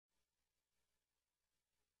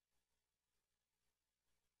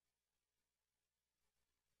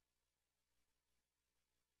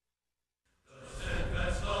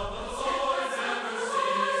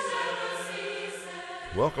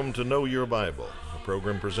Welcome to Know Your Bible, a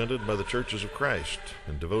program presented by the Churches of Christ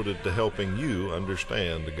and devoted to helping you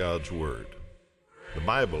understand God's Word. The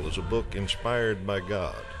Bible is a book inspired by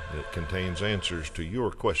God, and it contains answers to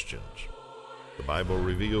your questions. The Bible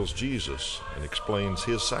reveals Jesus and explains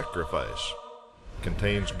His sacrifice,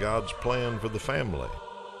 contains God's plan for the family,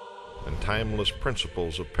 and timeless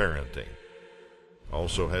principles of parenting.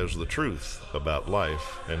 Also has the truth about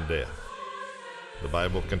life and death. The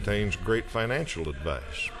Bible contains great financial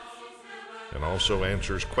advice and also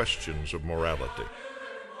answers questions of morality.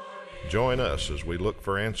 Join us as we look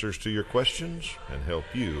for answers to your questions and help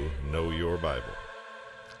you know your Bible.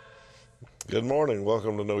 Good morning.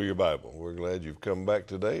 Welcome to Know Your Bible. We're glad you've come back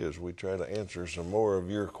today as we try to answer some more of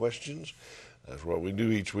your questions. That's what we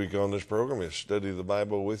do each week on this program, is study the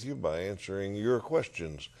Bible with you by answering your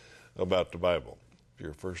questions about the Bible. If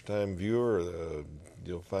you're a first-time viewer,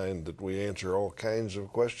 you'll find that we answer all kinds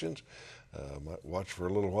of questions. Might watch for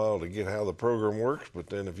a little while to get how the program works, but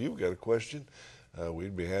then if you've got a question,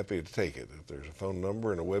 we'd be happy to take it. If there's a phone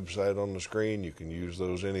number and a website on the screen, you can use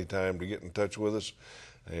those anytime to get in touch with us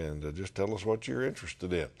and just tell us what you're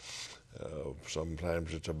interested in.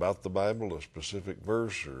 Sometimes it's about the Bible, a specific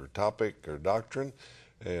verse or topic or doctrine,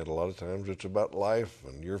 and a lot of times it's about life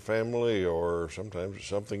and your family, or sometimes it's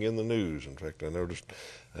something in the news. In fact, I noticed,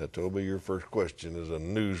 Toby, your first question is a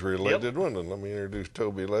news-related one, and let me introduce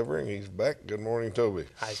Toby Levering. He's back. Good morning, Toby.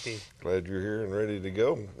 Hi, Steve. Glad you're here and ready to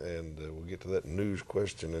go, and we'll get to that news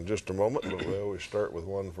question in just a moment, but we always start with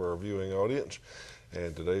one for our viewing audience,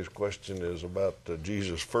 and today's question is about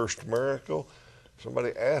Jesus' first miracle.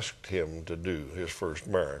 Somebody asked him to do his first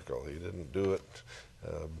miracle. He didn't do it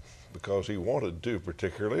because he wanted to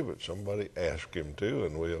particularly, but somebody asked him to,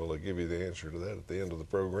 and we'll give you the answer to that at the end of the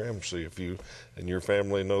program. See if you and your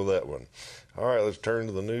family know that one. All right, let's turn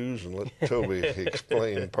to the news and let Toby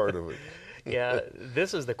explain part of it. Yeah,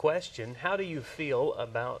 this is the question. How do you feel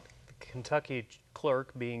about the Kentucky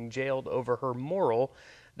clerk being jailed over her moral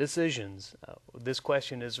decisions? This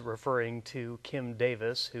question is referring to Kim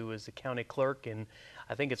Davis, who is the county clerk in,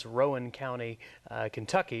 I think it's Rowan County,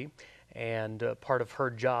 Kentucky. And part of her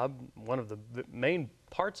job, one of the main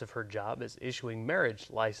parts of her job, is issuing marriage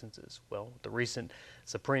licenses. Well, the recent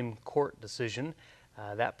Supreme Court decision,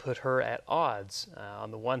 that put her at odds.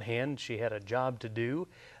 On the one hand, she had a job to do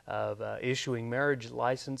of issuing marriage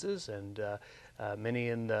licenses, and many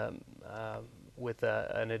in the with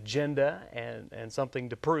an agenda and something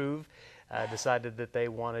to prove, decided that they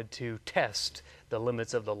wanted to test the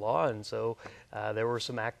limits of the law, and so there were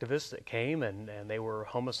some activists that came, and they were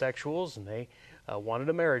homosexuals, and they wanted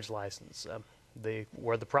a marriage license.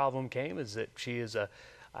 Where the problem came is that she is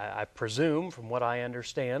I presume, from what I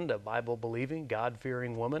understand, a Bible-believing,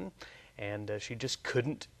 God-fearing woman, and she just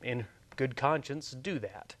couldn't, in good conscience, do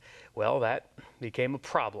that. Well, that became a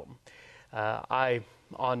problem.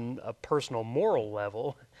 On a personal moral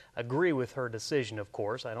level, agree with her decision, of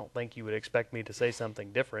course. I don't think you would expect me to say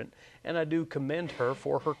something different, and I do commend her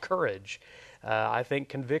for her courage. I think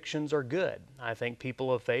convictions are good. I think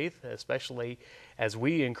people of faith, especially as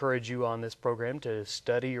we encourage you on this program to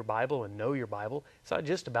study your Bible and know your Bible, it's not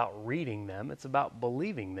just about reading them, it's about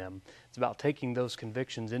believing them. It's about taking those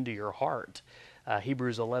convictions into your heart.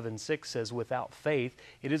 Hebrews 11:6 says, without faith,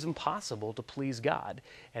 it is impossible to please God.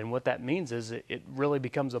 And what that means is it really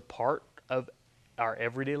becomes a part of our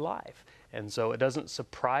everyday life. And so it doesn't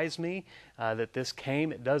surprise me that this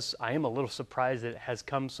came. I am a little surprised that it has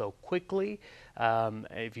come so quickly.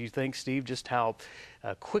 If you think, Steve, just how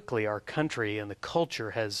quickly our country and the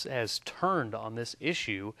culture has turned on this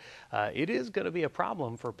issue, it is going to be a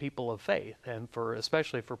problem for people of faith, and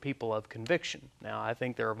especially for people of conviction. Now, I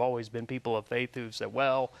think there have always been people of faith who've said,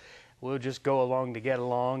 well, we'll just go along to get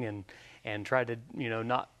along and try to,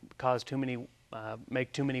 not cause too many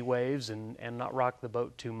make too many waves and not rock the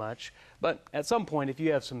boat too much. But at some point, if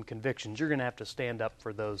you have some convictions, you're going to have to stand up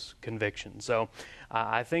for those convictions. So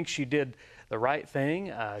I think she did the right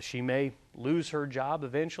thing. She may lose her job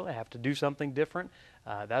eventually, have to do something different.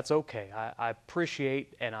 That's okay. I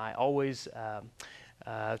appreciate, and I always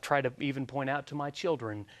try to even point out to my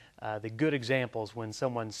children the good examples when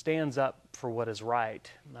someone stands up for what is right,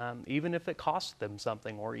 even if it costs them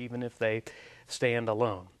something, or even if they stand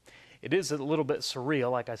alone. It is a little bit surreal,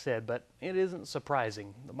 like I said, but it isn't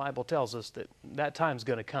surprising. The Bible tells us that time's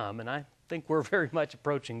going to come, and I think we're very much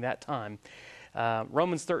approaching that time.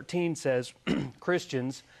 Romans 13 says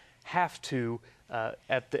Christians have to,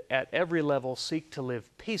 at every level, seek to live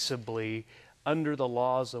peaceably under the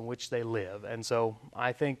laws in which they live. And so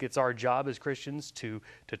I think it's our job as Christians to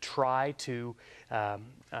try to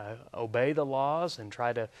obey the laws and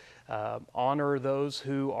try to honor those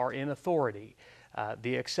who are in authority.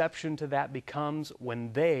 The exception to that becomes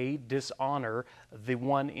when they dishonor the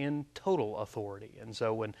one in total authority. And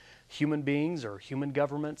so when human beings or human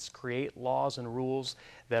governments create laws and rules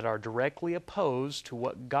that are directly opposed to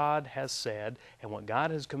what God has said and what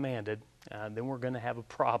God has commanded, then we're going to have a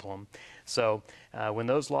problem. So when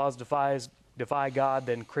those laws defy God,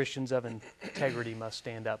 then Christians of integrity must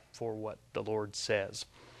stand up for what the Lord says.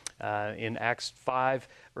 In Acts 5,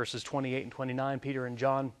 verses 28 and 29, Peter and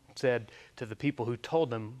John said to the people who told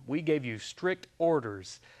them, "We gave you strict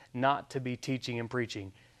orders not to be teaching and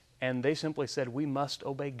preaching." And they simply said, "We must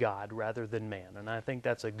obey God rather than man." And I think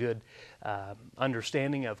that's a good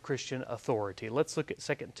understanding of Christian authority. Let's look at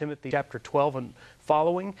 2 Timothy chapter 12 and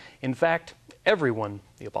following. In fact, everyone,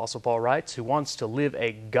 the Apostle Paul writes, who wants to live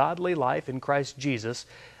a godly life in Christ Jesus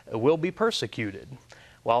will be persecuted,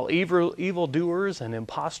 while evildoers and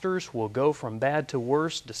impostors will go from bad to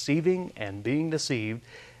worse, deceiving and being deceived.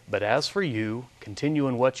 But as for you, continue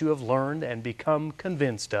in what you have learned and become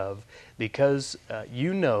convinced of, because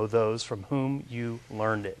you know those from whom you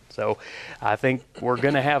learned it. So I think we're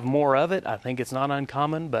going to have more of it. I think it's not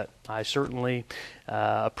uncommon, but I certainly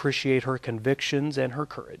appreciate her convictions and her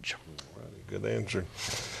courage. Good answer.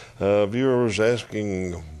 Viewer was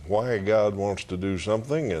asking why God wants to do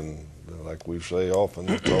something, and like we say often,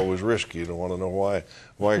 it's always risky. You don't want to know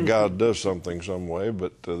why God does something some way.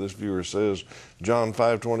 But this viewer says, John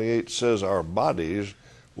 5:28 says our bodies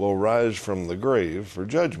will rise from the grave for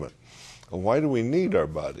judgment. Well, why do we need our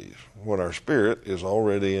bodies when our spirit is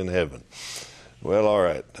already in heaven? Well, all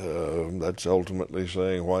right. That's ultimately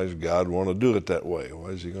saying, why does God want to do it that way? Why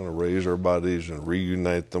is he going to raise our bodies and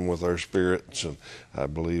reunite them with our spirits? And I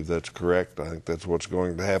believe that's correct. I think that's what's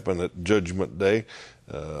going to happen at Judgment Day.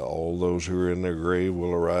 All those who are in their grave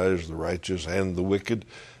will arise, the righteous and the wicked.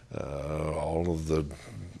 All of the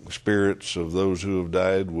spirits of those who have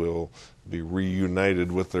died will be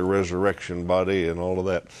reunited with their resurrection body and all of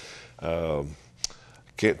that.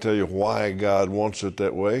 Can't tell you why God wants it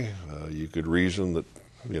that way. You could reason that,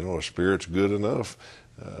 a spirit's good enough.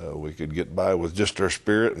 We could get by with just our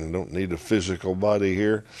spirit and don't need a physical body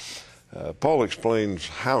here. Paul explains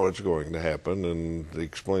how it's going to happen, and he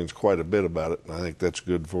explains quite a bit about it, and I think that's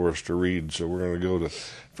good for us to read. So we're going to go to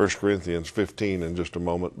 1 Corinthians 15 in just a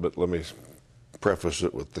moment, but let me preface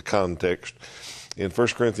it with the context. In 1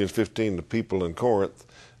 Corinthians 15, the people in Corinth,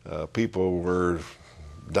 people were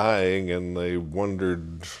dying, and they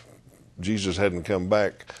wondered, Jesus hadn't come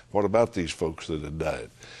back. What about these folks that had died?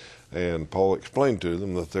 And Paul explained to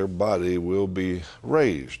them that their body will be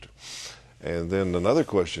raised. And then another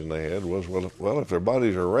question they had was, well, if their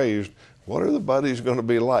bodies are raised, what are the bodies going to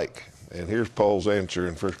be like? And here's Paul's answer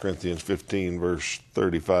in 1 Corinthians 15, verse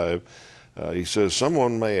 35. He says,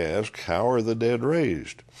 someone may ask, how are the dead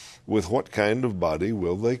raised? With what kind of body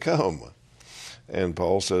will they come? And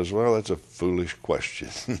Paul says, well, that's a foolish question.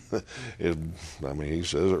 He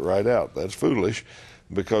says it right out. That's foolish,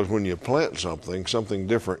 because when you plant something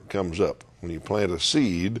different comes up. When you plant a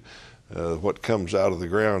seed, what comes out of the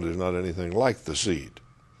ground is not anything like the seed.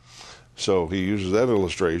 So he uses that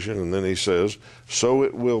illustration, and then he says, so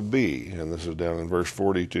it will be, and this is down in verse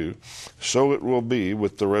 42, so it will be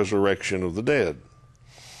with the resurrection of the dead.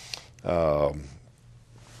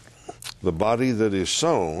 The body that is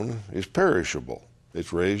sown is perishable.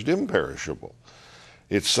 It's raised imperishable.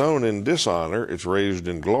 It's sown in dishonor. It's raised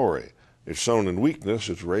in glory. It's sown in weakness.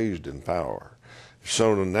 It's raised in power. It's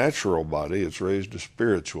sown a natural body. It's raised a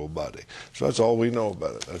spiritual body. So that's all we know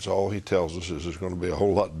about it. That's all he tells us, is it's going to be a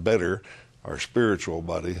whole lot better, our spiritual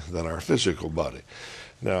body, than our physical body.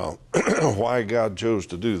 Now, why God chose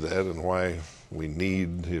to do that, and why we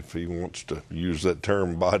need, if he wants to use that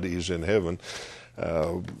term, bodies in heaven,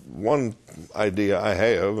 one idea I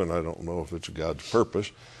have, and I don't know if it's God's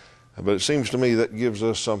purpose, but it seems to me that gives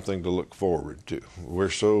us something to look forward to.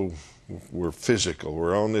 We're physical,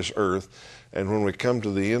 we're on this earth, and when we come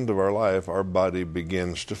to the end of our life, our body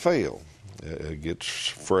begins to fail. It gets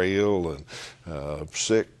frail and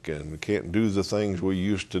sick and can't do the things we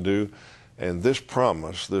used to do. And this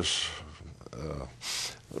promise, this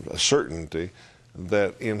certainty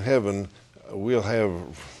that in heaven we'll have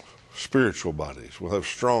spiritual bodies, we'll have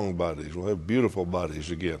strong bodies, we'll have beautiful bodies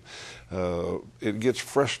again. It gets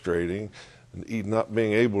frustrating not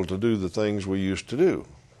being able to do the things we used to do.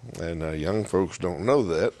 And young folks don't know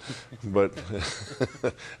that, but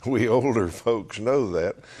we older folks know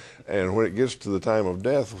that. And when it gets to the time of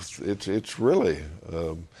death, it's really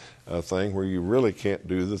a thing where you really can't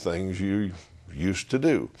do the things you used to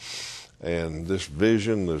do. And this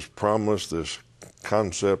vision, this promise, this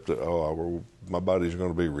concept that, we're my body's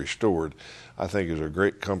going to be restored, I think is a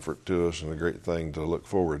great comfort to us and a great thing to look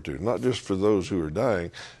forward to, not just for those who are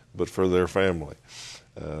dying, but for their family.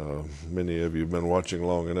 Many of you have been watching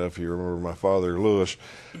long enough. You remember my father, Lewis,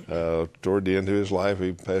 toward the end of his life,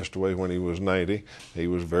 he passed away when he was 90. He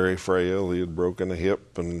was very frail. He had broken a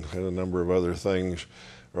hip and had a number of other things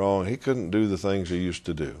wrong. He couldn't do the things he used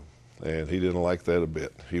to do, and he didn't like that a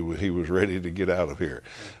bit. He was ready to get out of here.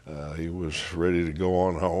 He was ready to go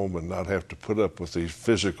on home and not have to put up with these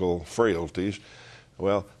physical frailties.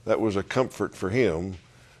 Well, that was a comfort for him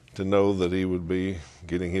to know that he would be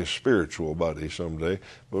getting his spiritual body someday.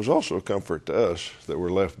 But it was also a comfort to us that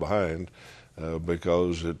were left behind,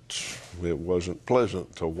 because it wasn't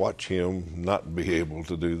pleasant to watch him not be able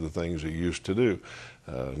to do the things he used to do,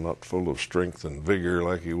 not full of strength and vigor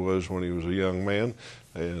like he was when he was a young man.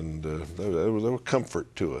 And that was a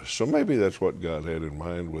comfort to us. So maybe that's what God had in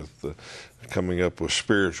mind with coming up with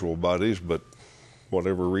spiritual bodies, but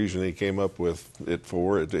whatever reason he came up with it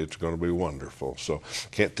for, it's going to be wonderful. So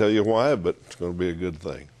can't tell you why, but it's going to be a good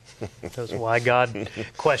thing. That's why God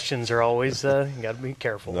questions are always, you got to be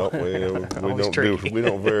careful. No, we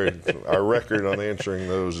don't vary. Our record on answering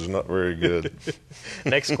those is not very good.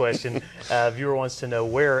 Next question. A viewer wants to know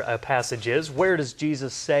where a passage is. Where does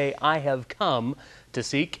Jesus say, "I have come to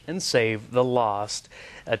seek and save the lost"?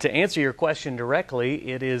 To answer your question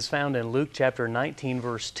directly, it is found in Luke chapter 19,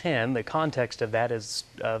 verse 10. The context of that is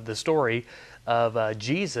the story of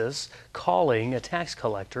Jesus calling a tax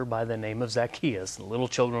collector by the name of Zacchaeus. The little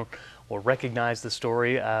children will recognize the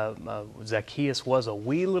story. Zacchaeus was a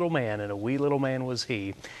wee little man, and a wee little man was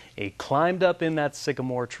he. He climbed up in that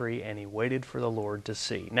sycamore tree, and he waited for the Lord to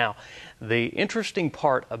see. Now, the interesting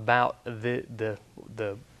part about the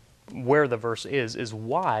where the verse is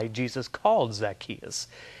why Jesus called Zacchaeus.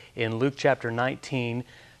 In Luke chapter 19,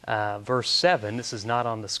 verse 7, this is not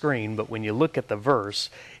on the screen, but when you look at the verse,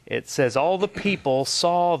 it says, "All the people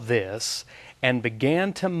saw this and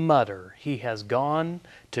began to mutter, 'He has gone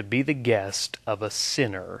to be the guest of a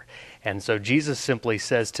sinner.'" And so Jesus simply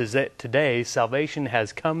says, today salvation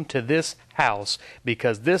has come to this house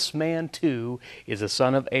because this man too is a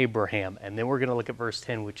son of Abraham. And then we're going to look at verse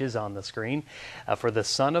 10, which is on the screen. "For the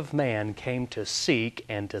Son of Man came to seek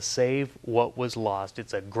and to save what was lost."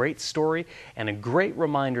 It's a great story and a great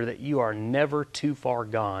reminder that you are never too far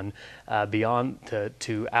gone beyond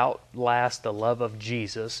to outlast the love of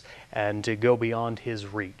Jesus and to go beyond his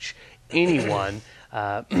reach. Anyone,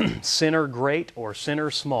 sinner great or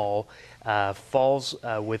sinner small, falls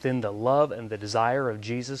within the love and the desire of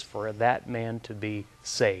Jesus for that man to be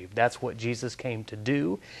saved. That's what Jesus came to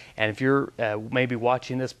do. And if you're maybe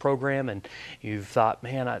watching this program and you've thought,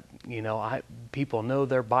 man, people know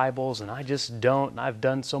their Bibles and I just don't, and I've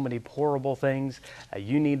done so many horrible things,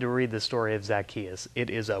 you need to read the story of Zacchaeus. It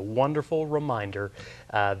is a wonderful reminder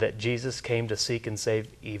that Jesus came to seek and save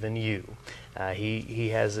even you. He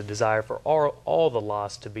has a desire for all the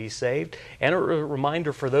lost to be saved, and a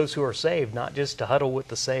reminder for those who are saved, not just to huddle with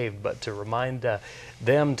the saved, but to remind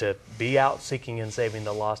them to be out seeking and saving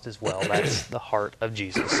the lost as well. That's the heart of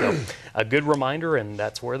Jesus. So a good reminder, and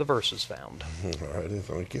that's where the verse is found. All righty,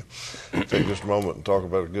 thank you. Take just a moment and talk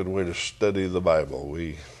about a good way to study the Bible.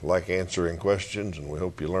 We like answering questions, and we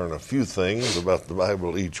hope you learn a few things about the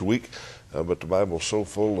Bible each week. But the Bible's so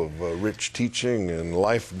full of rich teaching and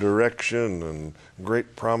life direction and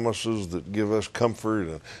great promises that give us comfort.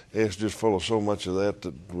 And it's just full of so much of that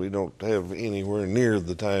we don't have anywhere near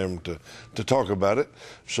the time to talk about it.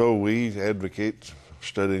 So we advocate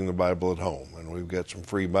studying the Bible at home. And we've got some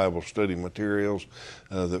free Bible study materials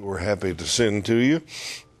that we're happy to send to you.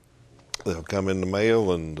 They'll come in the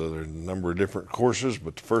mail, and there are a number of different courses,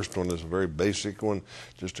 but the first one is a very basic one,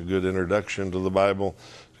 just a good introduction to the Bible.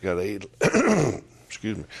 It's got 8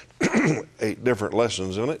 different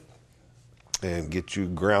lessons in it, and get you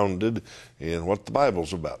grounded in what the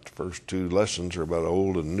Bible's about. The first 2 lessons are about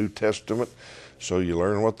Old and New Testament, so you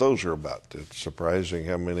learn what those are about. It's surprising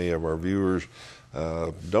how many of our viewers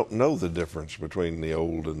don't know the difference between the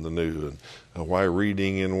Old and the New, and why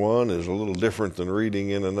reading in one is a little different than reading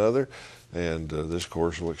in another. And this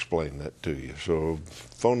course will explain that to you. So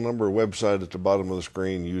phone number, website at the bottom of the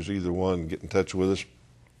screen. Use either one. Get in touch with us.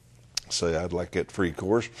 Say, "I'd like that free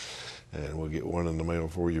course," and we'll get one in the mail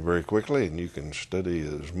for you very quickly, and you can study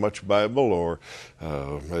as much Bible or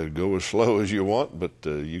go as slow as you want, but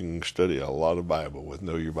you can study a lot of Bible with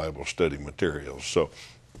Know Your Bible study materials. So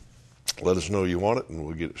let us know you want it, and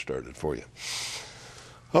we'll get it started for you.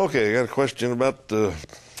 Okay, I got a question about the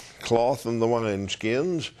cloth and the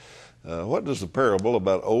wineskins. What does the parable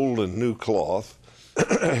about old and new cloth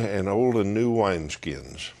and old and new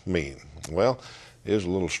wineskins mean? Well, is a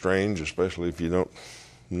little strange, especially if you don't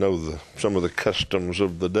know some of the customs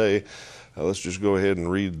of the day. Let's just go ahead and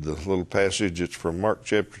read the little passage. It's from Mark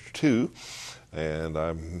chapter 2, and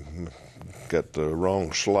I've got the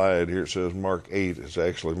wrong slide here. It says Mark 8. It's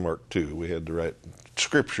actually Mark 2. We had the right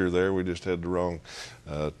scripture there. We just had the wrong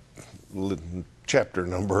chapter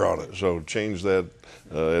number on it. So change that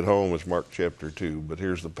at home. It's Mark chapter 2. But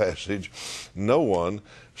here's the passage. No one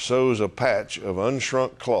sews a patch of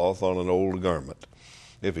unshrunk cloth on an old garment.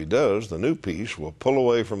 If he does, the new piece will pull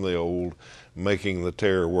away from the old, making the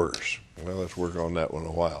tear worse. Well, let's work on that one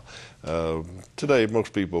a while. Today,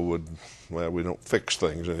 most people we don't fix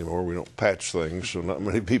things anymore. We don't patch things, so not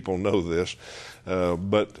many people know this.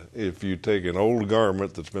 But if you take an old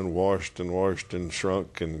garment that's been washed and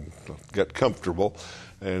shrunk and got comfortable,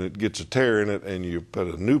 and it gets a tear in it, and you put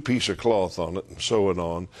a new piece of cloth on it and sew it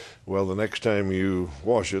on, well, the next time you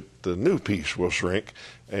wash it, the new piece will shrink,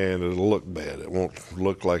 and it'll look bad. It won't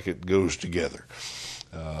look like it goes together.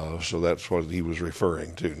 So that's what he was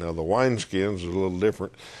referring to. Now, the wineskins is a little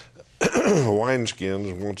different.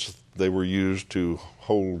 Wineskins, once they were used to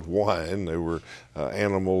hold wine, they were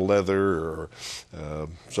animal leather or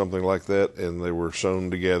something like that, and they were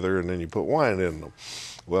sewn together, and then you put wine in them.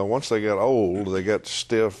 Well, once they got old, they got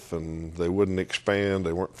stiff, and they wouldn't expand.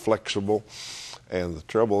 They weren't flexible. And the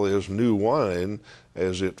trouble is, new wine,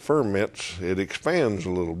 as it ferments, it expands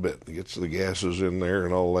a little bit. It gets the gases in there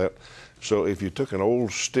and all that. So if you took an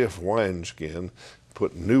old stiff wineskin,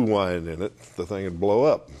 put new wine in it, the thing would blow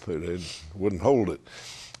up. It wouldn't hold it.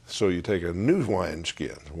 So you take a new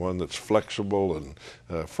wineskin, one that's flexible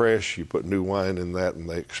and fresh, you put new wine in that, and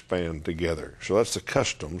they expand together. So that's the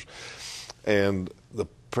customs. And the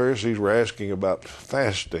Pharisees were asking about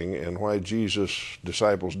fasting and why Jesus'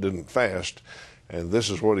 disciples didn't fast, and this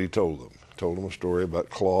is what he told them. He told them a story about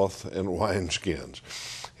cloth and wineskins.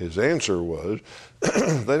 His answer was,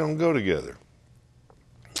 they don't go together.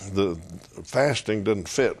 The fasting doesn't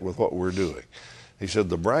fit with what we're doing. He said,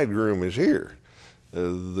 the bridegroom is here.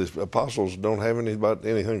 The apostles don't have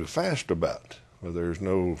anything to fast about. There's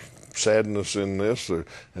no sadness in this, and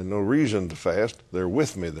no reason to fast. They're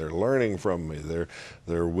with me. They're learning from me.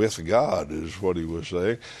 They're with God, is what he was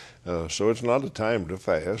saying. So it's not a time to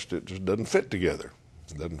fast. It just doesn't fit together.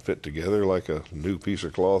 It doesn't fit together like a new piece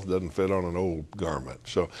of cloth doesn't fit on an old garment.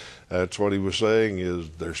 So that's what he was saying, is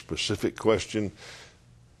their specific question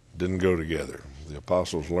didn't go together. The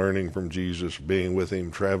apostles learning from Jesus, being with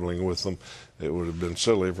him, traveling with them, it would have been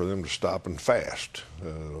silly for them to stop and fast.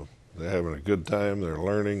 They're having a good time. They're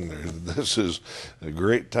learning. This is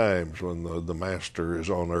great times when the master is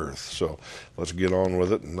on earth. So let's get on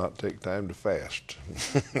with it and not take time to fast.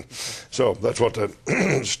 So that's what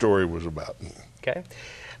that story was about. Okay.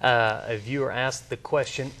 A viewer asked the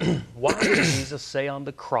question, why did Jesus say on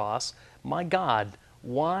the cross, "My God,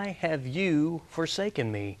 why have you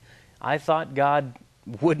forsaken me?" I thought God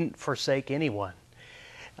wouldn't forsake anyone.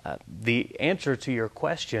 The answer to your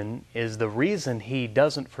question is the reason he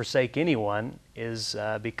doesn't forsake anyone is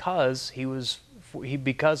because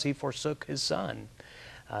he forsook his son.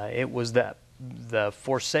 It was the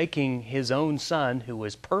forsaking his own son, who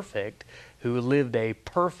was perfect, who lived a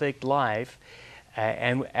perfect life,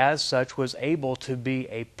 and as such was able to be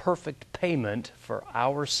a perfect payment for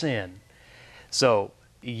our sin. So,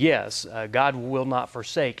 yes, God will not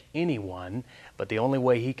forsake anyone, but the only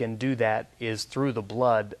way he can do that is through the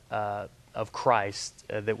blood of Christ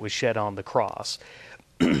that was shed on the cross.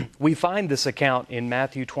 We find this account in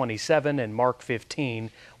Matthew 27 and Mark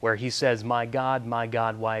 15, where he says, my God,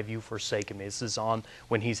 why have you forsaken me?" This is on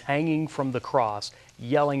when he's hanging from the cross,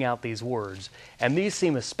 yelling out these words. And these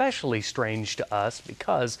seem especially strange to us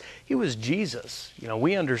because he was Jesus. You know,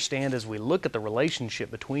 we understand as we look at the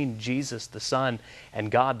relationship between Jesus the Son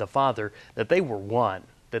and God the Father that they were one,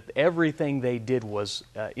 that everything they did was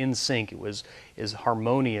in sync. It is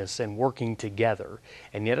harmonious and working together.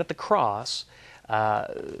 And yet at the cross,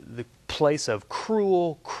 the place of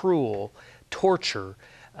cruel torture,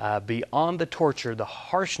 beyond the torture, the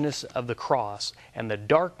harshness of the cross and the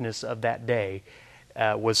darkness of that day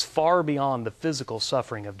was far beyond the physical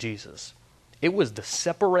suffering of Jesus. It was the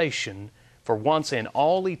separation for once in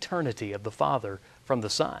all eternity of the Father from the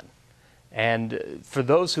Son. And for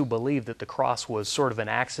those who believe that the cross was sort of an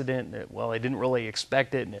accident, that, well, they didn't really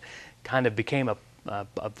expect it, and it kind of became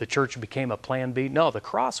the church became a plan B. No, the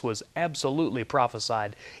cross was absolutely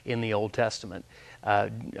prophesied in the Old Testament.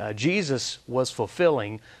 Jesus was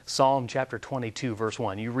fulfilling Psalm chapter 22, verse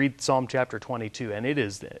 1. You read Psalm chapter 22, and it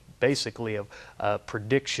is basically a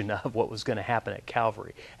prediction of what was going to happen at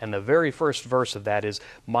Calvary. And the very first verse of that is,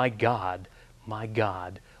 my God,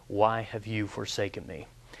 why have you forsaken me?"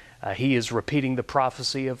 He is repeating the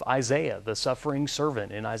prophecy of Isaiah, the suffering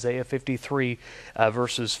servant, in Isaiah 53,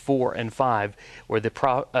 verses 4 and 5, where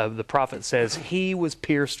the prophet says, "He was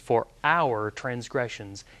pierced for our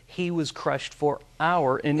transgressions. He was crushed for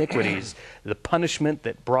our iniquities. The punishment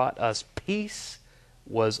that brought us peace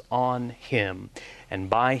was on him, and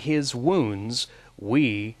by his wounds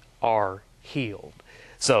we are healed."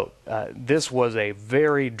 So this was a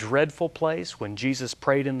very dreadful place. When Jesus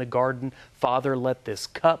prayed in the garden, "Father, let this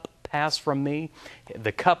cup pass from me."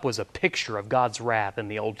 The cup was a picture of God's wrath in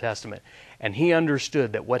the Old Testament. And he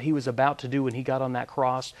understood that what he was about to do when he got on that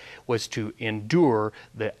cross was to endure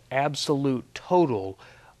the absolute, total,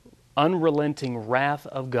 unrelenting wrath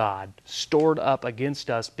of God stored up against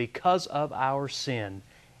us because of our sin.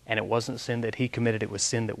 And it wasn't sin that he committed, it was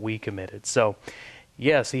sin that we committed. So,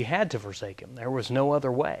 yes, he had to forsake him. There was no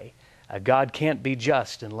other way. God can't be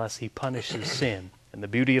just unless he punishes sin. And the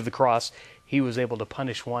beauty of the cross, he was able to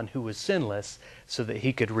punish one who was sinless so that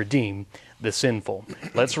he could redeem the sinful.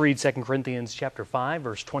 Let's read 2 Corinthians chapter 5,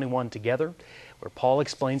 verse 21 together, where Paul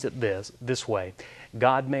explains it this way.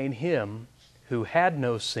 "God made him who had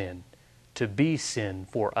no sin to be sin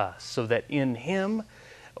for us, so that in him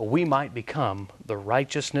we might become the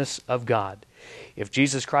righteousness of God." If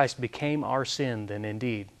Jesus Christ became our sin, then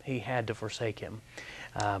indeed he had to forsake him.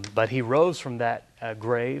 But he rose from that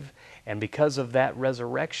grave, and because of that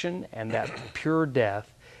resurrection and that pure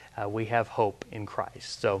death, we have hope in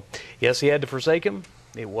Christ. So, yes, he had to forsake him.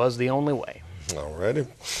 It was the only way. All righty.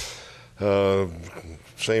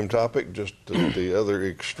 Same topic, just at the other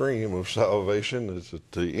extreme of salvation. It's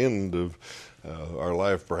at the end of our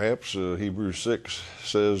life, perhaps. Hebrews 6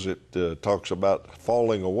 says it talks about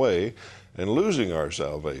falling away and losing our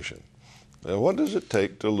salvation. Now, what does it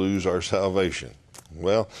take to lose our salvation?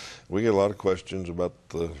 Well, we get a lot of questions about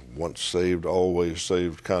the once saved, always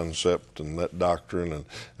saved concept and that doctrine,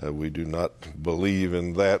 and we do not believe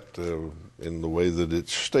in that in the way that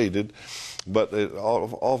it's stated. But it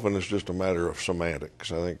often is just a matter of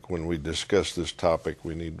semantics. I think when we discuss this topic,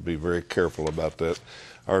 we need to be very careful about that.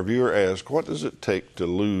 Our viewer asked, what does it take to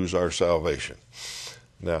lose our salvation?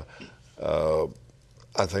 Now,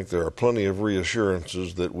 I think there are plenty of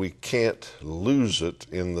reassurances that we can't lose it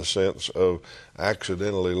in the sense of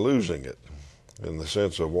accidentally losing it, in the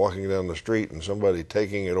sense of walking down the street and somebody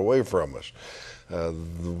taking it away from us.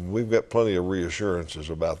 We've got plenty of reassurances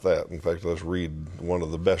about that. In fact, let's read one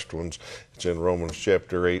of the best ones. It's in Romans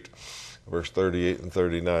chapter 8, verse 38 and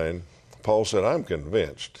 39. Paul said, "I'm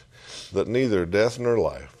convinced that neither death nor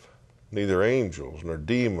life, neither angels nor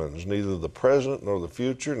demons, neither the present nor the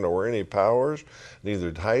future, nor any powers,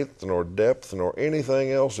 neither height nor depth, nor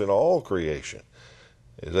anything else in all creation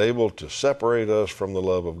is able to separate us from the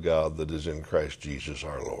love of God that is in Christ Jesus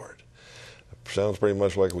our Lord." Sounds pretty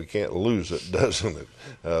much like we can't lose it, doesn't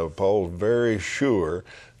it? Paul's very sure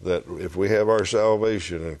that if we have our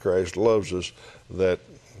salvation and Christ loves us, that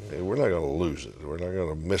we're not going to lose it. We're not going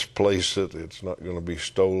to misplace it. It's not going to be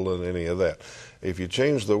stolen, any of that. If you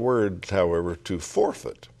change the word, however, to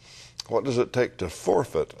forfeit, what does it take to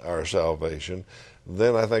forfeit our salvation?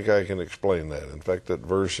 Then I think I can explain that. In fact, that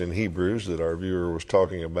verse in Hebrews that our viewer was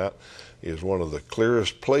talking about is one of the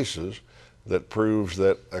clearest places that proves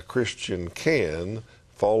that a Christian can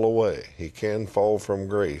fall away. He can fall from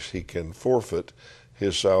grace. He can forfeit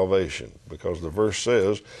his salvation, because the verse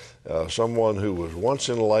says someone who was once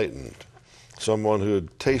enlightened, someone who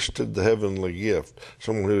had tasted the heavenly gift,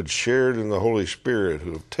 someone who had shared in the Holy Spirit,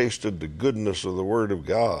 who have tasted the goodness of the Word of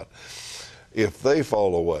God, if they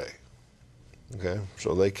fall away, okay,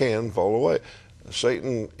 so they can fall away.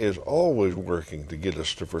 Satan is always working to get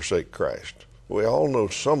us to forsake Christ. We all know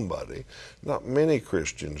somebody, not many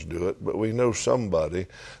Christians do it, but we know somebody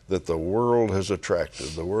that the world has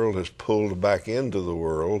attracted. The world has pulled back into the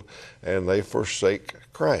world, and they forsake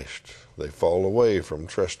Christ. They fall away from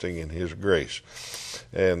trusting in His grace.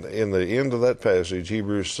 And in the end of that passage,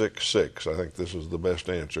 Hebrews 6:6, I think this is the best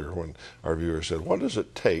answer when our viewer said, what does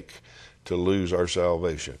it take to lose our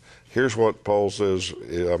salvation? Here's what Paul says,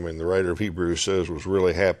 the writer of Hebrews says was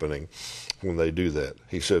really happening when they do that.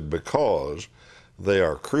 He said, because they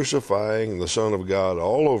are crucifying the Son of God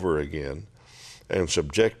all over again and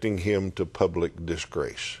subjecting Him to public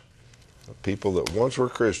disgrace. People that once were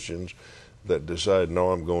Christians that decide,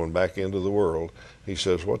 no, I'm going back into the world, he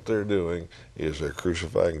says what they're doing is they're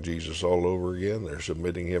crucifying Jesus all over again. They're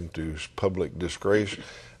submitting Him to public disgrace,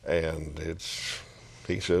 and it's,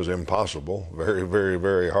 he says, impossible, very, very,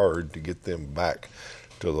 very hard to get them back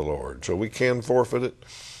to the Lord. So we can forfeit it.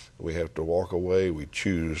 We have to walk away. We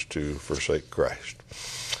choose to forsake Christ.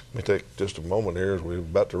 Let me take just a moment here as we're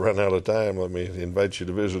about to run out of time. Let me invite you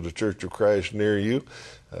to visit a Church of Christ near you.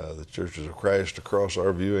 The Churches of Christ across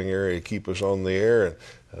our viewing area keep us on the air,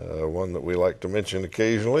 and one that we like to mention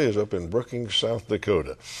occasionally is up in Brookings, South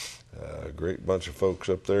Dakota. A great bunch of folks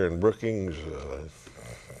up there in Brookings.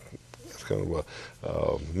 It's kind of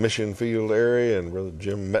a mission field area, and Brother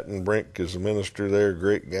Jim Mettenbrink is the minister there,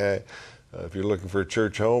 great guy. If you're looking for a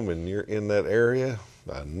church home and you're in that area,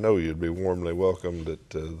 I know you'd be warmly welcomed at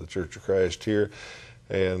the Church of Christ here.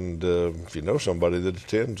 And if you know somebody that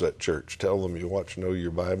attends that church, tell them you watch Know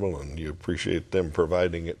Your Bible and you appreciate them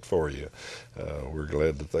providing it for you. We're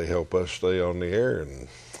glad that they help us stay on the air, and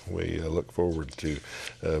we look forward to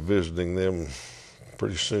visiting them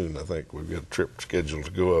pretty soon. I think we've got a trip scheduled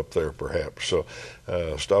to go up there perhaps. So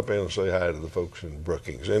stop in and say hi to the folks in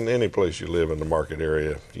Brookings. And any place you live in the Market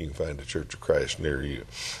area, you can find a Church of Christ near you.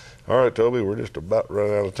 All right, Toby, we're just about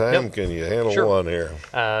running out of time. Yep. Can you handle one here?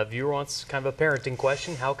 Viewer wants kind of a parenting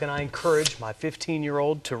question. How can I encourage my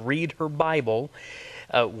 15-year-old to read her Bible?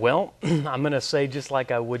 Well, I'm going to say, just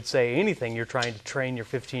like I would say anything you're trying to train your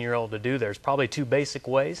 15-year-old to do, there's probably two basic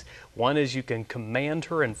ways. One is you can command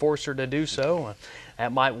her and force her to do so.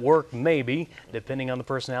 That might work maybe, depending on the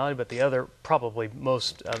personality, but the other, probably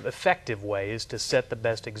most effective way is to set the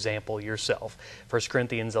best example yourself. 1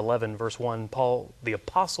 Corinthians 11, verse 1, Paul, the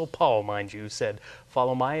Apostle Paul, mind you, said,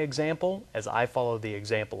 "Follow my example as I follow the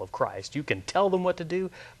example of Christ." You can tell them what to do,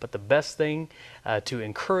 but the best thing to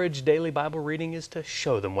encourage daily Bible reading is to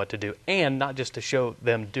show them what to do. And not just to show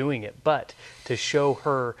them doing it, but to show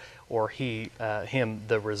her or him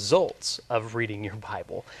the results of reading your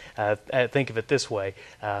Bible. Think of it this way.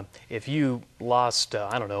 If you lost,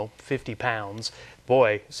 50 pounds,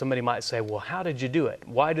 boy, somebody might say, well, how did you do it?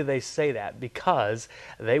 Why do they say that? Because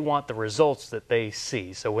they want the results that they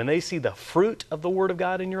see. So when they see the fruit of the Word of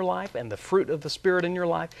God in your life and the fruit of the Spirit in your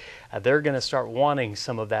life, they're going to start wanting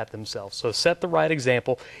some of that themselves. So set the right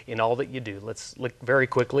example in all that you do. Let's look very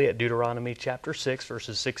quickly at Deuteronomy chapter 6,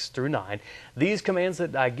 verses 6 through 9. These commands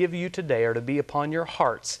that I give you today are to be upon your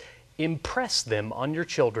hearts. Impress them on your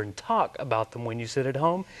children. Talk about them when you sit at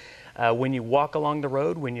home, when you walk along the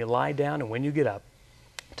road, when you lie down, and when you get up.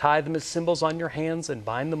 Tie them as symbols on your hands and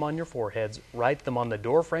bind them on your foreheads. Write them on the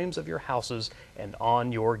door frames of your houses and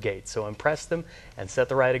on your gates. So impress them and set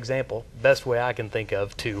the right example. Best way I can think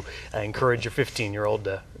of to encourage your 15-year-old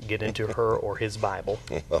to get into her or his Bible.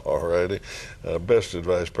 All righty. Best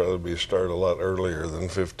advice probably be start a lot earlier than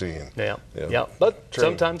 15. Yeah. But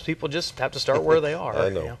sometimes people just have to start where they are. I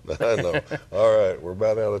know. All right, we're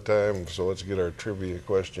about out of time, so let's get our trivia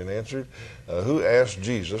question answered. Who asked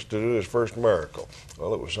Jesus to do his first miracle?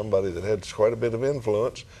 Well, it was somebody that had quite a bit of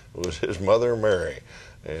influence. It was his mother, Mary.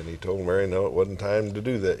 And he told Mary, no, it wasn't time to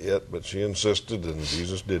do that yet, but she insisted, and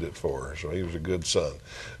Jesus did it for her. So he was a good son.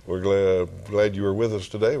 We're glad you were with us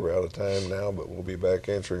today. We're out of time now, but we'll be back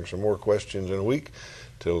answering some more questions in a week.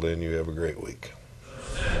 Till then, you have a great week.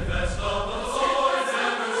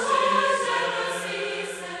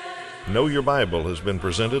 Know Your Bible has been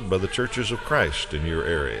presented by the Churches of Christ in your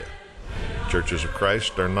area. Churches of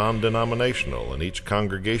Christ are non-denominational, and each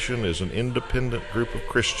congregation is an independent group of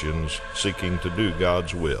Christians seeking to do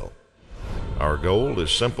God's will. Our goal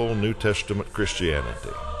is simple New Testament Christianity.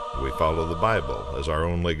 We follow the Bible as our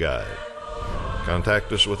only guide.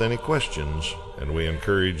 Contact us with any questions, and we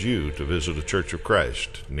encourage you to visit a Church of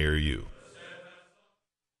Christ near you.